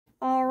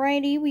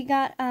Alrighty, we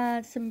got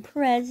some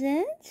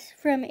presents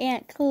from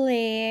Aunt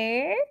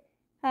Claire.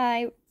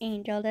 Hi,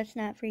 Angel, that's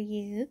not for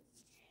you.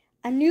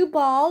 A new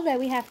ball that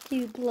we have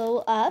to blow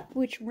up,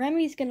 which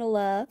Remy's gonna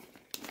love.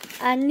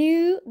 A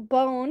new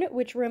bone,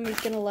 which Remy's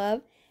gonna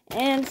love.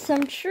 And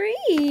some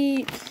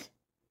treats.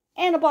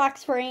 And a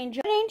box for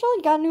Angel. Angel,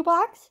 you got a new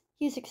box?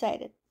 He's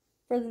excited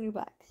for the new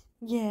box.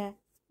 Yeah.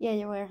 Yeah,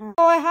 you were, huh?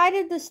 So I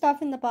hided the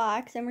stuff in the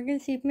box, and we're gonna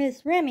see if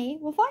Miss Remi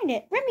will find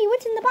it. Remi,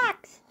 what's in the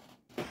box?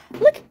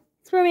 Look!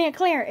 It's from Aunt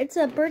Claire. It's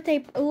a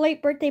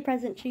late birthday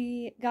present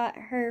she got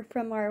her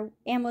from our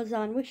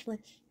Amazon wish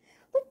list.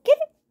 Look, get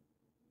it!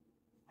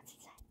 What's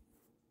inside?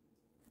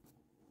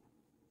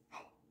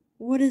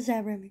 What is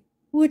that, Remi?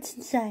 What's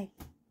inside?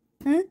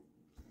 Huh?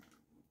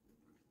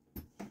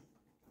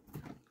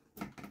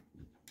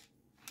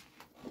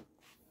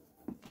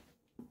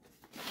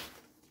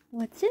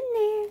 What's in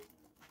there?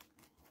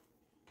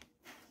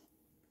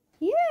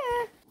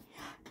 Yeah.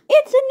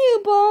 It's a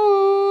new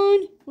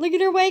bone. Look at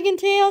her wagging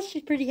tail.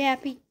 She's pretty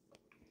happy.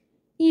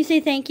 You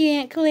say thank you,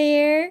 Aunt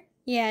Claire?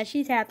 Yeah,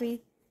 she's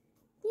happy.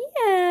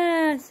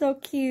 Yeah, so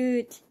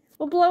cute.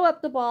 We'll blow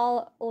up the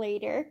ball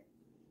later.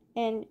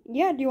 And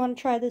yeah, do you want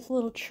to try this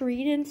little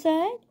treat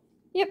inside?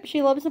 Yep,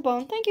 she loves the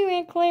bone. Thank you,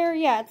 Aunt Claire.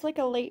 Yeah, it's like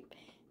a late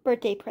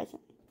birthday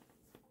present.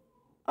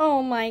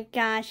 Oh my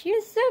gosh,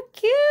 you're so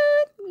cute.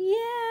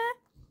 Yeah.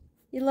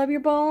 You love your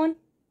bone?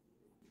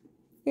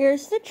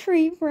 Here's the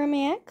treat from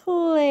Aunt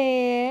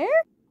Claire.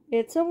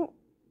 It's a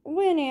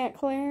win, Aunt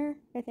Claire,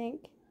 I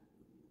think.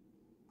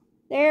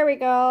 There we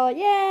go.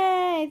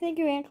 Yay! Thank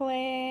you, Aunt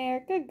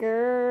Claire. Good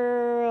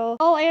girl.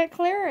 Oh, Aunt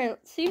Claire,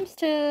 it seems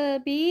to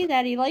be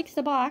that he likes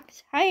the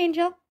box. Hi,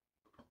 Angel.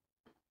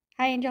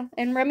 Hi, Angel.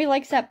 And Remi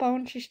likes that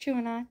bone she's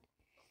chewing on.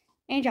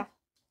 Angel.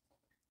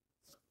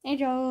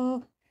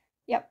 Angel.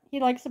 Yep, he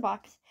likes the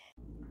box.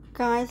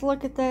 Guys,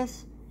 look at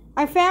this.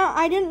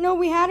 I didn't know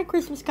we had a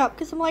Christmas cup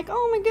because I'm like,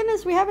 oh my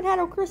goodness, we haven't had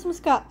a Christmas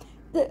cup.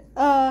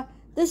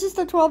 This is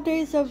the 12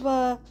 days of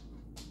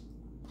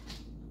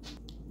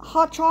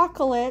hot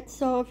chocolate.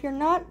 So if you're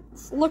not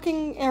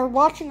looking or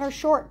watching our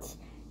shorts,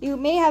 you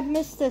may have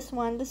missed this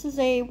one. This is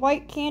a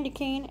white candy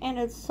cane and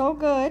it's so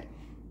good.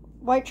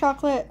 White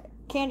chocolate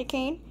candy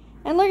cane.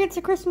 And look, it's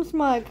a Christmas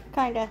mug,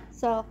 kinda.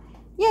 So,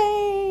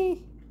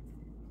 yay!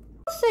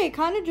 I'll say it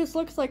kind of just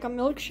looks like a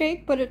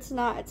milkshake, but it's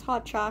not. It's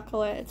hot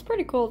chocolate. It's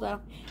pretty cool though,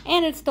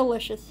 and it's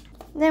delicious.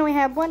 Then we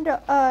have one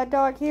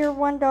dog here,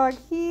 one dog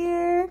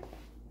here,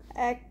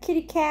 a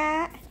kitty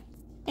cat,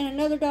 and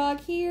another dog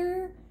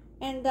here,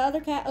 and the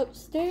other cat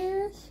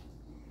upstairs.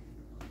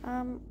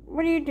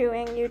 What are you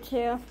doing, you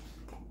two?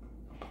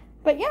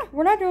 But yeah,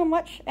 we're not doing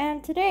much.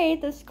 And today,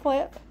 this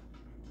clip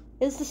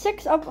is the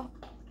 6th of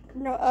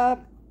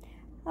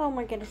oh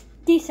my goodness,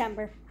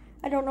 December.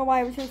 I don't know why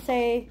I was gonna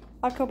say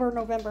October or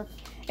November.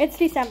 It's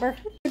December.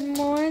 Good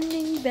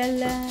morning,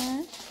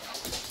 Bella.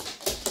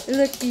 You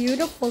look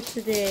beautiful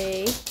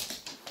today.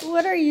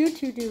 What are you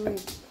two doing?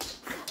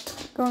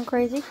 Going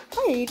crazy?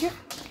 Hi, Egypt.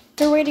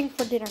 They're waiting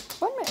for dinner.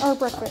 Or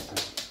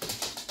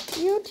breakfast.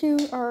 You two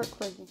are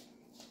crazy.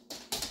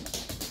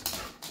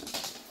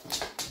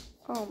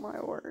 Oh my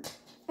word.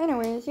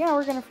 Anyways, yeah,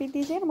 we're gonna feed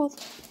these animals.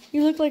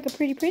 You look like a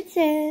pretty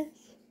princess.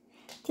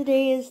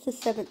 Today is the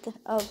 7th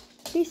of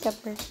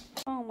December.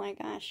 Oh my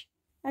gosh.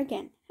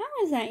 Again, how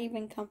is that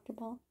even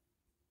comfortable?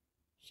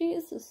 She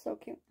is just so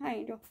cute. Hi,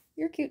 Angel.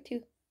 You're cute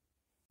too.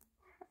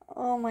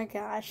 Oh my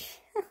gosh.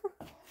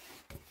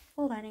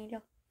 Hold on,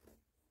 Angel.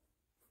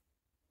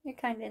 You're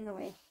kind of in the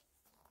way.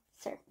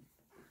 Sir.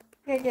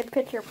 Get a good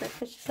picture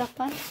for yourself,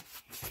 fun.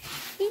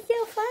 He's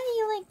so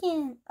funny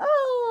looking.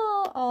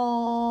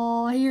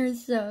 Oh, you're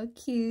so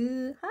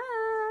cute.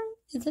 Hi.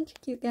 Isn't you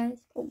cute,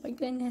 guys? Oh my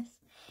goodness.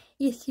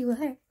 Yes, you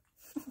are.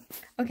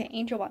 Okay,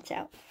 Angel wants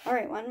out.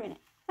 Alright, 1 minute.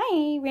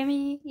 Hi,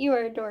 Remi. You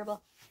are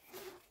adorable.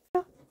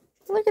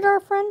 Look at our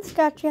friends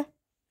got you.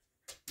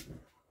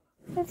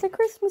 It's a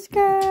Christmas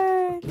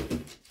card.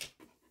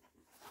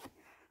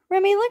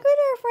 Remi, look what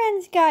our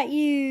friends got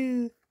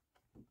you.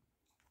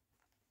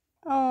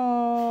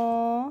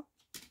 Aww.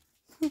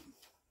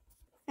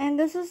 And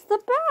this is the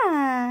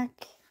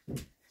back.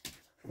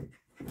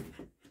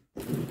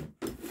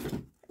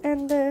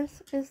 And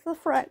this is the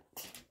front.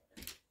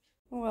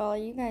 Well,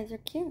 you guys are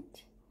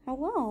cute.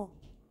 Hello.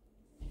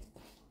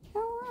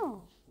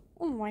 Hello.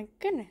 Oh my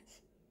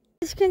goodness.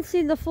 You guys can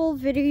see the full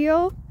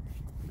video.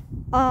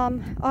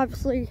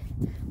 Obviously,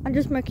 I'm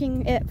just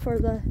making it for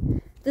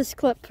this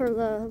clip for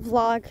the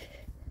vlog,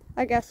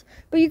 I guess.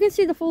 But you can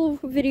see the full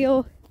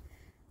video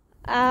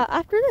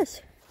after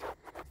this.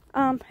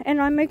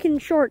 And I'm making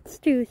shorts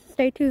too, so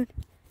stay tuned.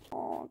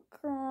 Oh,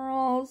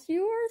 girls,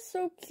 you are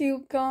so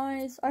cute,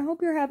 guys. I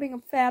hope you're having a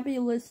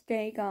fabulous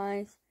day,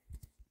 guys.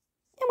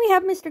 And we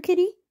have Mr.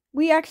 Kitty.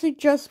 We actually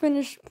just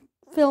finished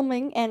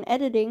filming and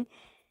editing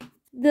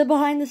the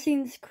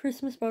behind-the-scenes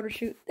Christmas photo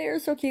shoot. They are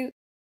so cute.